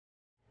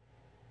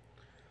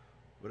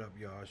What up,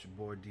 y'all? It's your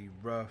boy D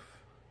Ruff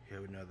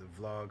here with another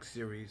vlog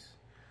series.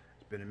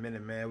 It's been a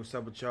minute, man. What's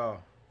up with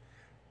y'all?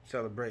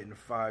 Celebrating the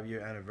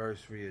 5-year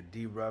anniversary of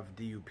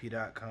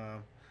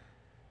DRuff.com.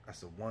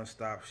 That's a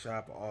one-stop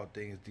shop of all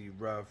things D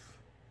Ruff.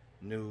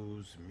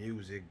 News,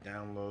 music,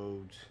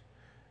 downloads,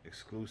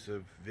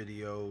 exclusive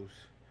videos,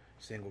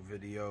 single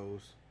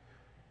videos.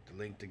 The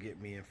link to get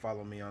me and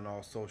follow me on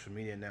all social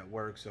media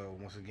networks. So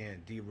once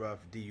again,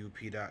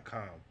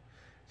 DRuff.com.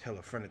 Tell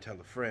a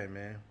friend,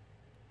 man.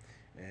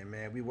 And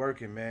man, we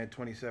working, man.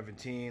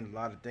 2017, a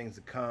lot of things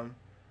to come.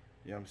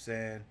 You know what I'm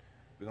saying?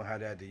 We're gonna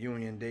have that The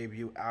Union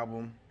debut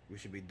album. We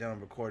should be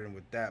done recording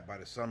with that by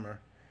the summer.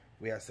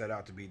 We had set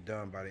out to be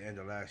done by the end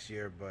of last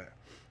year, but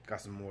got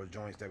some more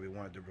joints that we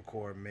wanted to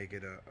record, make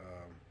it a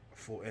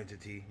full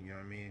entity. You know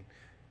what I mean?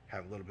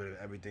 Have a little bit of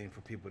everything for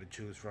people to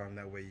choose from.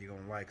 That way you're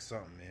gonna like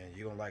something, man.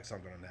 You're gonna like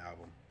something on the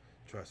album.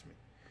 Trust me.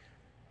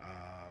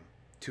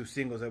 2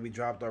 singles that we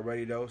dropped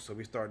already though, so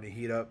we starting to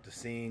heat up the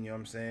scene. You know what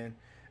I'm saying?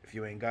 If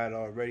you ain't got it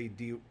already,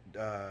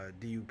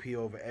 DUP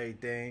over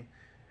everything,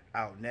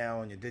 out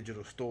now in your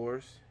digital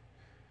stores.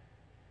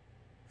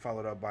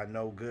 Followed up by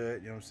No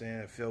Good, you know what I'm saying?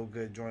 A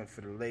feel-good joint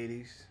for the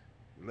ladies.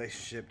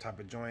 Relationship type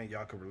of joint,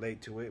 y'all can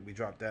relate to it. We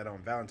dropped that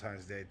on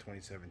Valentine's Day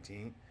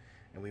 2017.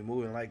 And we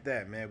moving like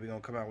that, man. We're going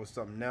to come out with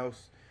something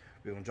else.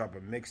 We're going to drop a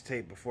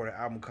mixtape before the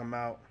album come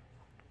out.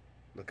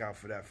 Look out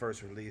for that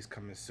first release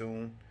coming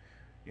soon.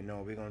 You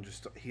know, we're going to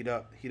just heat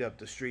up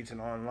the streets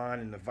and online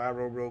and the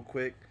viral real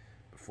quick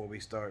before we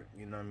start,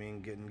 you know what I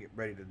mean, get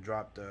ready to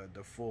drop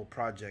the full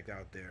project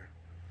out there.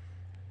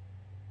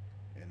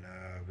 And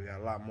we got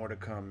a lot more to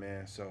come,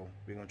 man. So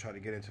we're going to try to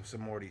get into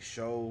some more of these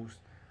shows.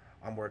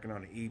 I'm working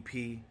on an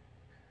EP.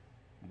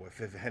 Boy,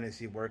 Fifth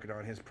Hennessy working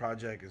on his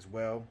project as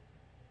well.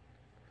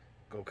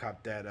 Go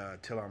cop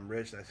that Till I'm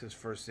Rich. That's his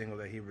first single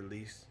that he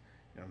released.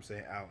 You know what I'm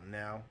saying? Out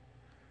now.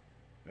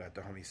 We got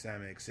the homie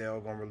Sam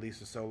XL going to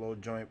release a solo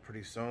joint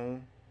pretty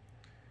soon.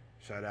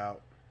 Shout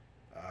out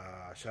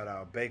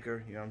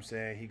Baker, you know what I'm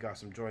saying? He got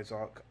some joints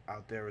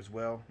out there as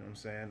well, you know what I'm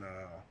saying?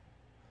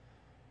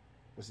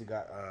 What's he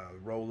got?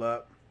 Roll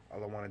Up.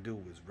 All I want to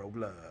do is roll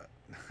up.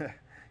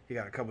 He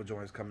got a couple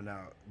joints coming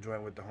out.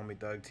 Joint with the homie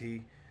Thug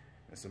T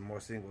and some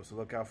more singles. So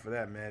look out for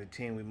that, man. The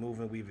team, we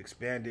moving, we've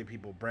expanded.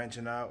 People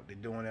branching out. They're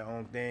doing their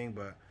own thing,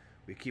 but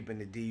we're keeping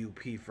the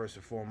DUP first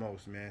and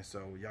foremost, man.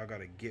 So y'all got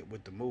to get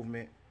with the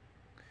movement.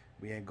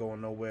 We ain't going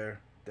nowhere.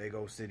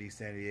 Dago City,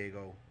 San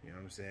Diego. You know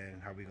what I'm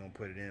saying? How we going to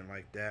put it in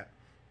like that.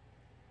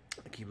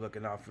 Keep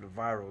looking out for the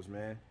virals,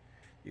 man.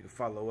 You can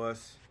follow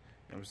us,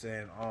 you know what I'm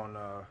saying, on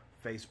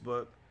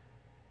Facebook.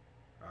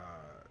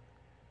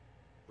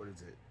 What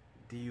is it?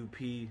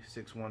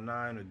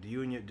 DUP619 or The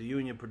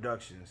Union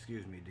Productions,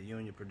 excuse me. The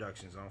Union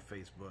Productions on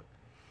Facebook.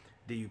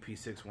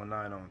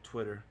 DUP619 on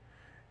Twitter.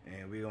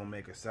 And we're going to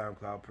make a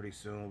SoundCloud pretty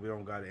soon. We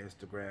don't got an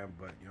Instagram,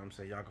 but you know what I'm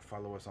saying? Y'all can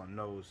follow us on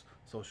those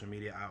social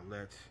media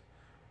outlets.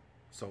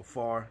 So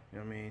far, you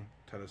know what I mean?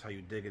 Tell us how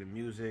you dig the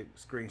music.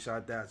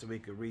 Screenshot that so we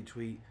can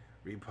retweet,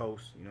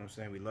 repost. You know what I'm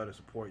saying? We love the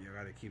support. Y'all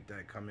got to keep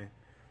that coming.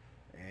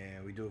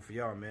 And we do it for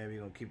y'all, man. We're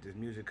going to keep this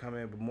music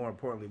coming. But more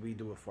importantly, we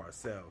do it for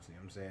ourselves. You know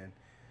what I'm saying?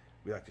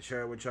 We like to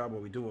share it with y'all,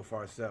 but we do it for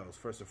ourselves.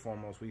 First and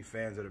foremost, we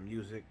fans of the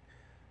music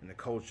and the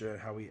culture and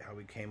how we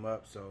came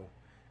up. So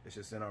it's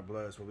just in our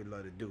blood. It's what we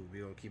love to do.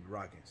 We're going to keep it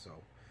rocking. So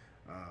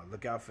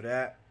look out for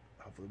that.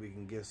 Hopefully we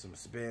can get some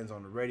spins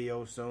on the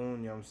radio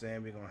soon. You know what I'm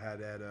saying? We're going to have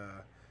that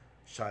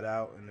shot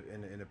out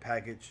in the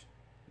package.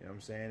 You know what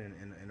I'm saying?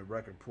 In the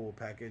record pool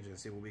package, and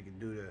see what we can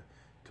do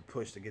to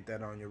push to get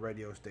that on your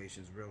radio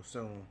stations real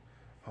soon.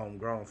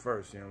 Homegrown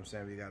first, you know what I'm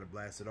saying? We got to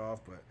blast it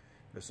off, but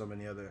there's so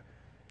many other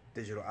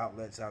digital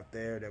outlets out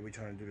there that we're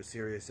trying to do the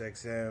Sirius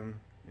XM, you know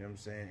what I'm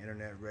saying?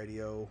 Internet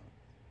radio,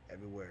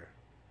 everywhere.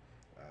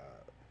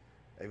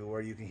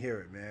 Everywhere you can hear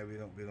it, man.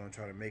 We're gonna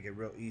try to make it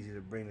real easy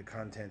to bring the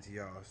content to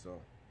y'all.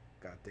 So,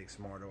 gotta think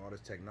smarter, all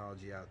this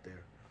technology out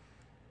there.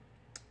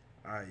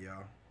 All right,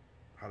 y'all.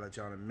 Holla at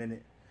y'all in a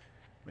minute.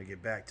 I'm gonna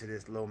get back to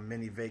this little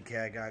mini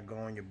vacay I got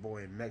going. Your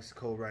boy in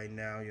Mexico right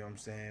now, you know what I'm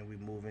saying? We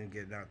moving,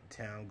 getting out to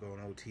town,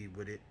 going OT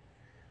with it.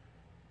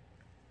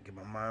 Get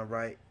my mind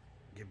right.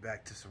 Get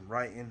back to some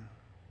writing.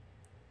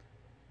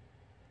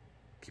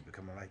 Keep it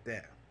coming like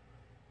that.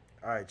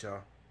 Alright,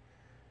 y'all.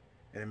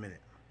 In a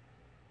minute.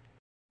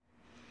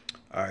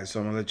 Alright, so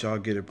I'm gonna let y'all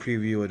get a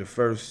preview of the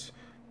first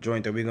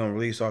joint that we're gonna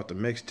release off the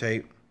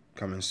mixtape.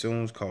 Coming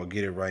soon. It's called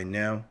Get It Right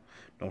Now.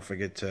 Don't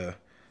forget to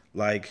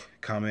like,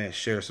 comment,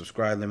 share,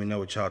 subscribe. Let me know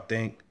what y'all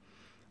think.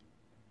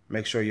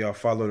 Make sure y'all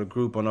follow the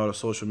group on all the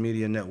social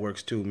media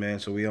networks too, man.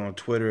 So we on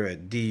Twitter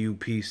at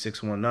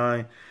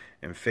DUP619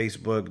 and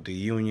Facebook, The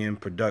Union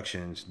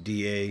Productions,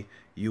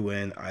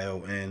 DAUNION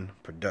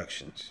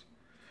Productions.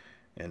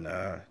 And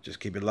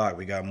just keep it locked.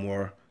 We got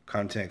more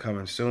content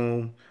coming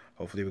soon.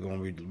 Hopefully we're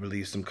going to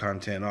release some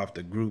content off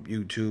the group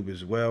YouTube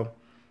as well.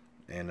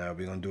 And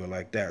we're going to do it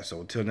like that.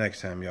 So until next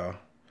time, y'all.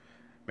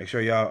 Make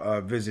sure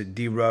y'all visit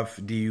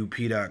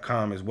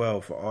DRuff.com as well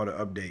for all the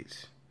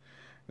updates.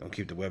 Gonna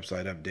keep the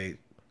website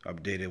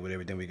updated with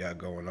everything we got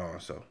going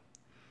on. So,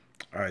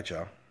 all right,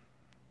 y'all.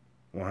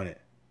 100.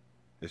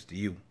 It's to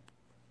you.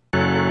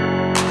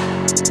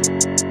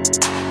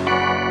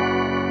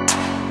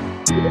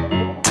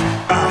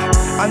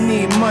 I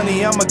need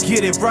money, I'ma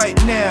get it right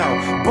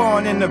now.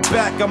 Barn in the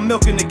back, I'm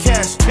milking the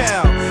cash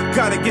cow.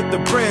 Gotta get the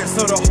bread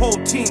so the whole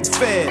team's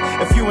fed.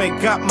 If you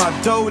ain't got my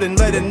dough, then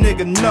let a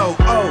nigga know.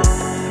 Oh,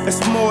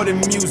 it's more than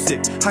music,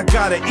 I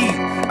gotta eat.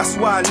 That's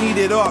why I need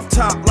it off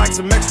top like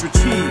some extra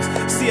cheese.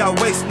 See, I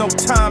waste no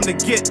time to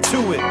get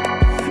to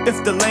it.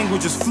 If the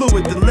language is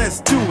fluid, then let's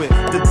do it.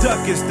 The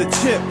duck is the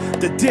chip,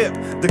 the dip,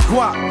 the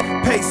guap.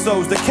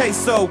 Pesos, the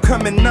queso,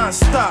 coming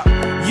non-stop.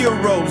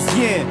 Euros,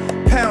 yen,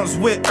 pounds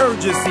with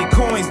urgency.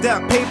 Coins,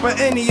 that paper,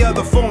 any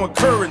other form of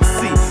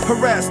currency.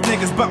 Harass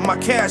niggas but my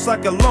cash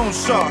like a loan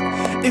shark.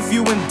 If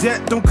you in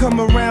debt, don't come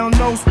around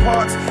those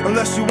parts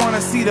unless you wanna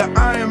see the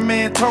Iron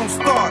Man Tony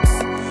Starks.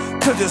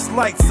 Cause it's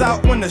lights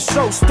out when the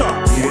show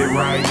starts. Get it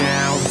right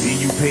now,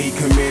 DUP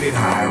committed,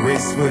 high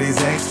risk for this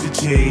extra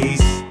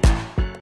cheese.